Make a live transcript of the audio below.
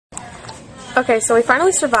Okay, so we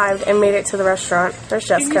finally survived and made it to the restaurant. There's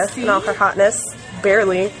Jessica in all her hotness.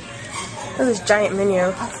 Barely. Look at this giant menu.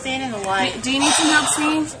 I'll stand in the light. Do you need some help,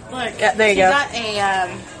 Steve? Look. Yeah, there you go. got a,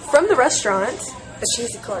 From the restaurant, a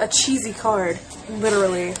cheesy card. a cheesy card,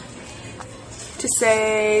 literally, to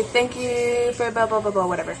say thank you for blah, blah, blah, blah,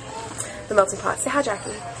 whatever. The melting pot. Say hi,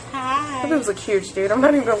 Jackie. Hi. Her boobs look huge, dude. I'm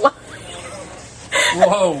not even gonna lie.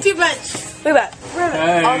 Whoa. Too much. Look at that.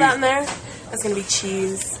 Hey. All that in there. That's gonna be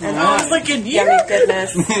cheese and Look at you. yummy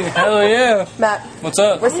goodness. Hell yeah. Matt, What's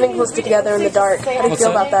up? we're sitting close together in the dark. How do you What's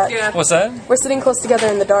feel up? about that? What's that? We're sitting close together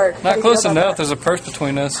in the dark. How do Not you close feel about enough. There's a purse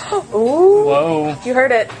between us. that? Ooh. Whoa. You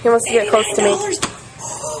heard it. He wants to get close to me.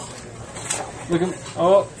 Look at,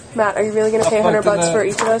 oh, Matt, are you really gonna pay I'll fuck $100 that. for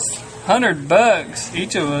each of us? $100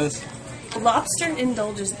 each of us. Lobster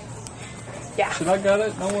indulges. Yeah. Should I got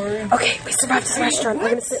it? Don't worry. Okay, we survived this restaurant. We're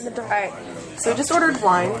gonna sit in the dark. Alright, so we just ordered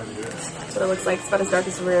wine. That's what it looks like. It's about as dark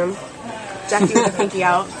as the room. Jackie with her pinky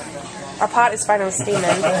out. Our pot is finally steaming.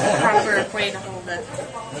 Proper way to hold it.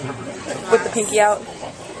 With the pinky out.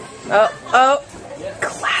 Oh.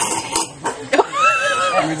 Classic.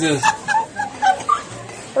 Let me just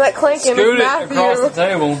That clanking scoot is it across the Matthew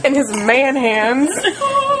table. in his man hands.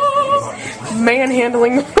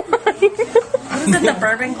 Manhandling wine. Is it the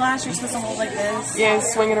bourbon glass you're supposed to hold like this? Yeah, he's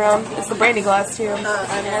swinging around. It's the brandy glass too.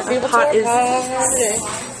 The pot is.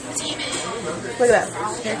 Look at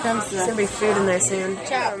that. Here comes There's gonna the... be food in there soon.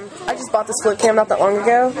 I just bought this flip cam not that long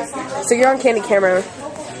ago. So you're on Candy Camera.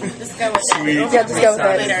 Just go with Sweet. it. Yeah, just go with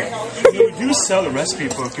it. Later. You do sell the recipe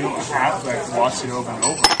book. You don't have to like watch it over and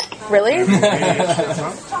over. Really?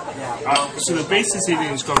 So the base this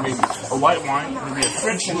evening is going to be a white wine, going to be a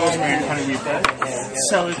French rosemary and honey wheat bread,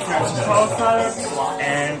 celery, carrots, and cauliflower,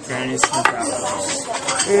 and granny smoked apples.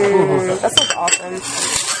 That sounds awesome.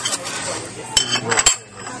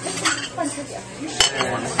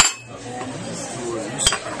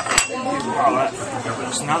 Wow,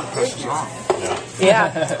 that's now the pressure's on.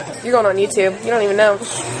 Yeah. You're going on YouTube. You don't even know.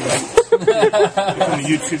 Become a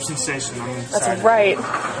YouTube sensation. I'm excited. That's right.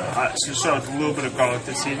 So start with a little bit of garlic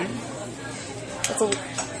this evening.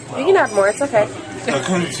 You can add more. It's okay.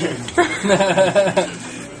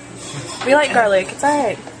 We like garlic. It's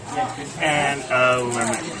alright. And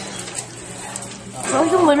lemon. You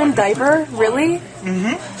like a lemon diaper? Really?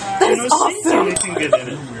 Mm-hmm. That's awesome. Anything good in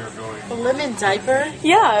it. A lemon diaper?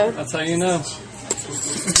 Yeah. That's how you know.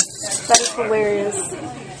 That is hilarious.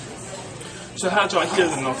 So how do I hear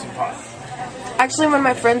the melting pot? Actually, one of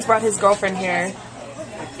my friends brought his girlfriend here,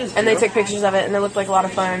 and they took pictures of it, and it looked like a lot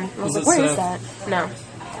of fun. I was like, where is that? No.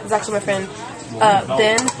 It was actually my friend,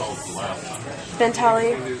 Ben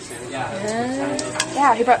Talley.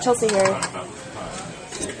 Yeah, he brought Chelsea here.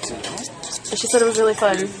 And she said it was really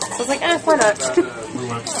fun. So I was like, why not?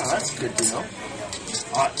 Oh, that's a good deal.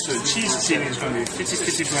 So the cheese this evening is going to be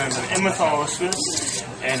 50 grams of Emmentaler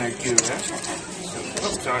and a gouda.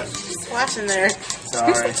 Oh, sorry. Splash in there.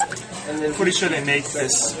 Sorry. Pretty sure they make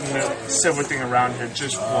this silver thing around here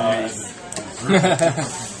just for me.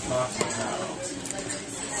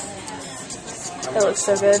 It looks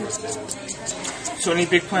so good. So any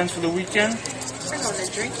big plans for the weekend? We're going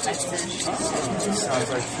to drink next time. Sounds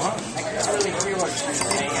like fun.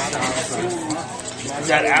 Is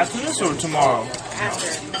that after this or tomorrow? After.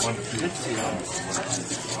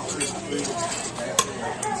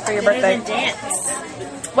 For your Dinner birthday. and dance.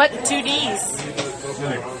 What? 2 Ds. You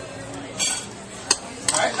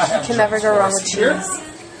can never go wrong with cheese.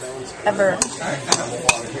 Ever.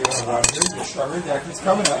 Strawberry deck is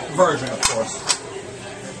coming up. Version, of course.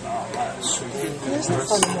 There's no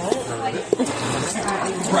fun in that.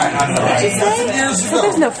 Right, I know.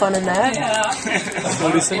 There's no fun in that.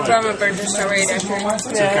 From a virgin strawberry deck.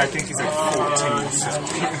 I think he's like 14.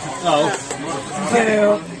 So.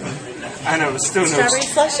 Boo. I know, it's still no Strawberry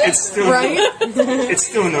slushy? It's still Right? it's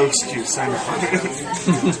still no excuse, I know.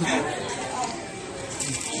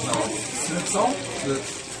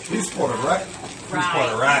 Beef quarter, right? Beef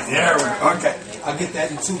quarter, right? Yeah, okay. I'll get that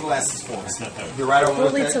in 2 glasses for us. You're right over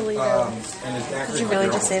Holy with that. Toledo. And the daiquiri. Did you really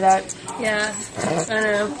just say that? Yeah. I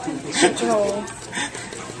know.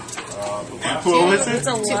 What was it? It's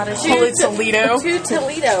a lot of Holy Toledo. To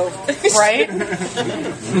Toledo. Right?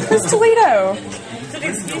 Who's Toledo? I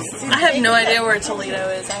have no idea where Toledo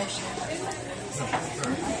is, actually.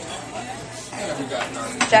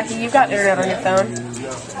 Jackie, you've got internet on your phone.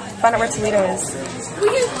 Find out where Toledo is.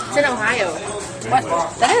 It's in Ohio. What?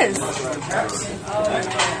 That is.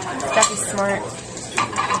 Jackie's smart.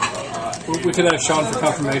 We could have Sean for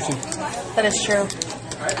confirmation. That is true.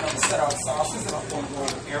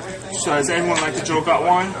 So has anyone like the Joe Got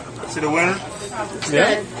Wine? Is it a winner?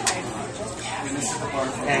 Yeah.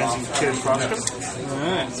 and some kid frosting.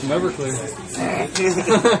 Alright, some Everclear.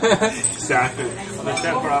 Exactly. Let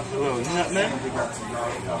that broth a little nutmeg.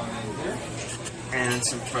 And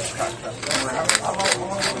some fresh cracked pepper.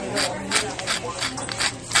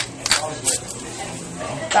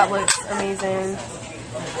 That looks amazing.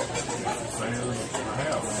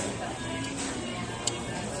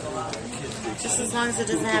 Just as long as it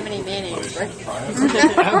doesn't have any mayonnaise, right?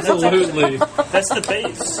 Absolutely. That's the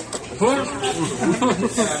base. Don't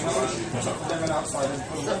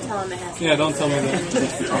tell him it has to. Yeah, don't tell me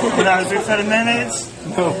that. You're not a big fan of mayonnaise?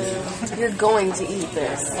 No. You're going to eat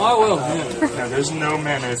this. I will, yeah. No, there's no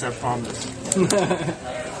mayonnaise, I promise.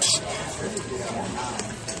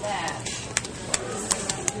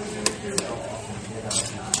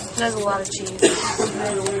 There's a lot of cheese.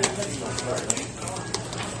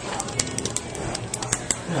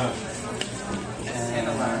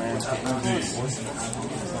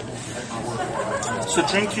 So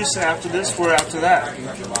drink you say after this, we're after that.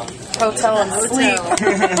 Hotel and sleep.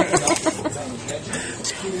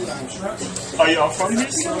 Are you all from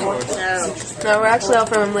Houston? Or? No, we're actually all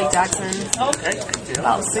from Lake Jackson. Okay, good deal.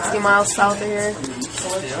 About 60 miles south of here.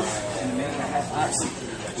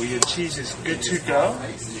 Well, your cheese is good to go.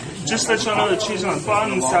 Just let y'all know the cheese on the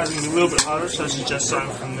bottom and the sides is going to be a little bit hotter, so it's just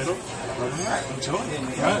starting from the middle. Enjoy.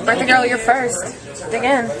 Birthday girl, you're first. Dig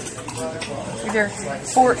in. With your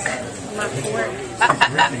fork. My fork.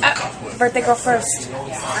 Birthday girl first.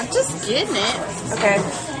 I'm just getting it. Okay.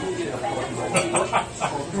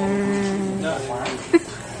 No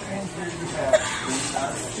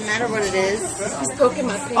matter what it is. Just poking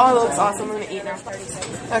my face. Oh, that looks awesome. I'm going to eat now.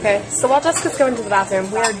 Okay, so while Jessica's going to the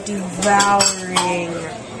bathroom, we are devouring.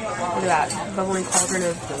 Look at that. Bubbling cauldron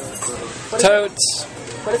of... Totes.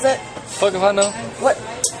 What is it? Fuck if I know. What?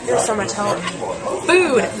 You're so much help.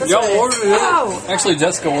 Food! That's Y'all what it is. ordered it. Oh! Actually,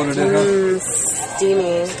 Jessica ordered it, huh?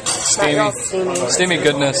 Steamy. Not y'all steamy. Steamy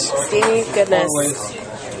goodness. Steamy goodness.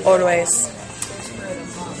 Always.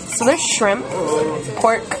 So there's shrimp,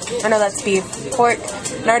 pork. I know that's beef. Pork.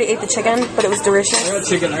 And I already ate the chicken, but it was delicious. I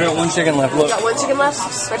got one chicken left. Look. Got one chicken left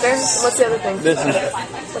right there. What's the other thing? What's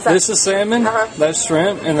that? This is salmon. That's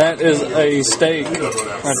shrimp, and that is a steak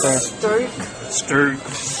right there.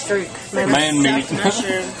 Steak. Man meat.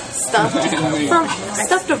 Stuffed mushroom.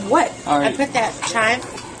 Stuffed of what? All I right. put that chive.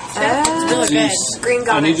 It's really good. Jeez. Green I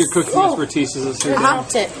goddess. need your cookies for Tissa's.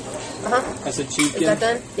 Melt it. That's a chicken. Is that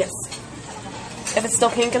done? Yes. If it's still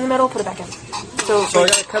pink in the middle, put it back in. So So I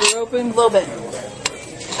gotta cut it open. a little bit.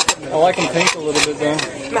 I like them pink a little bit though.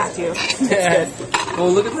 Matthew. Yeah.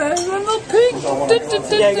 Well, look at that. It's a little pink.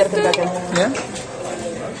 Yeah, you gotta put it back in. Yeah.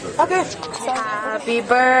 Okay. Happy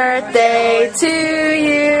birthday to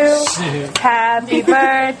you. Happy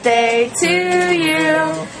birthday to you.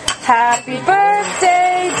 Happy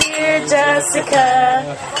birthday, dear Jessica.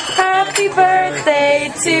 Happy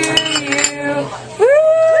birthday to you. Woo!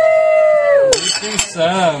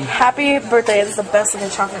 Some. Happy birthday. This is the best looking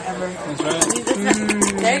chocolate ever. That's right.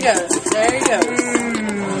 There you go. There you go.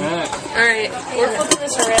 Alright. Alright. We're flipping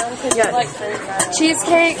this around because Yeah. you like fruit.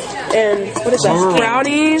 Cheesecake and what is that?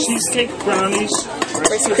 Brownies. Cheesecake, brownies,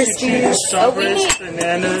 Rice Krispies. strawberries,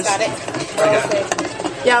 bananas. Got it. Okay.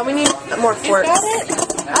 Yeah, we need more forks. Got it?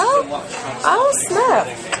 Oh, snap.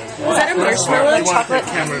 Is that a marshmallow You want chocolate?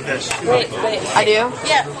 that camera dish. Wait. I do?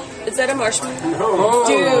 Yeah. Is that a marshmallow?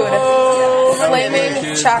 Dude.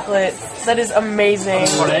 Flaming chocolate. That is amazing.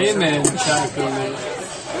 Amen. Chocolate.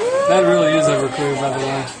 That really is Everclear, by the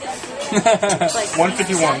way.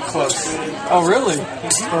 151, close. Oh, really?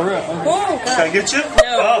 For real? Can I get you?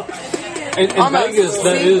 Oh. In Vegas,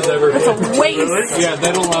 that is Everclear. It's a waste. Yeah,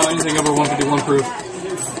 they don't allow anything over 151 proof.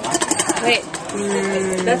 Wait.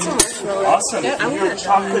 That's a marshmallow. Awesome. Yeah, I want Your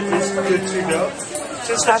chocolate is good to go.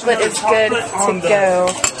 Just let you Chocolate know, is good on to go.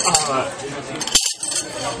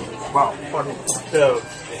 Wow, pardon me. The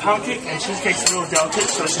pound cake and cheesecake's a little delicate,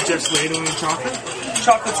 so I suggest ladling the chocolate.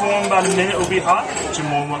 Chocolate's warm about a minute, it will be hot, but you're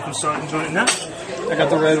more than welcome to start enjoying it now. I got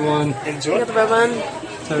the red one. You Enjoy. got the red one?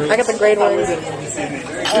 I got the grade one. Look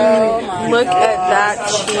at that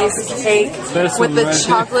cheesecake This with one the right here.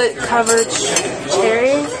 chocolate covered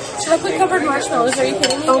cherry. chocolate covered marshmallows. Are you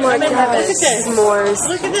kidding me? Oh my I'm in god, heaven. s'mores.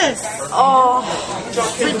 Look at this. Oh,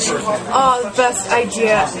 the best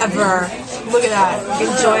idea ever. Look at that.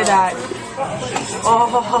 Enjoy that.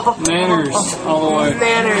 Oh, Manners all the way.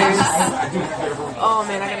 manners. Oh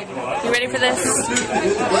man, I gotta do it. You ready for this?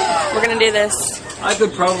 We're gonna do this. I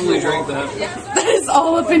could probably drink that. That is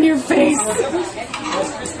all up in your face.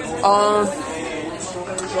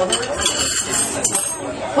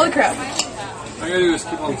 Holy crap. All I gotta do is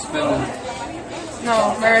keep on spinning.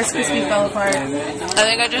 No, my Rice Krispie fell apart. I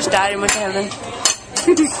think I just died and went to heaven.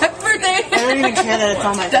 birthday. I don't even care that it's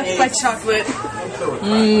on my Death face. by chocolate.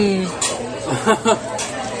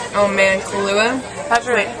 Oh man, Kahlua. How's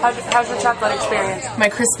your chocolate experience? My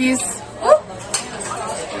Krispies.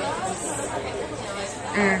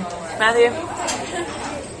 Matthew?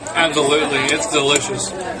 Absolutely, it's delicious.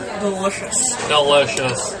 Delicious.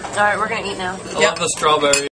 Delicious. Alright, we're gonna eat now. I love the strawberry.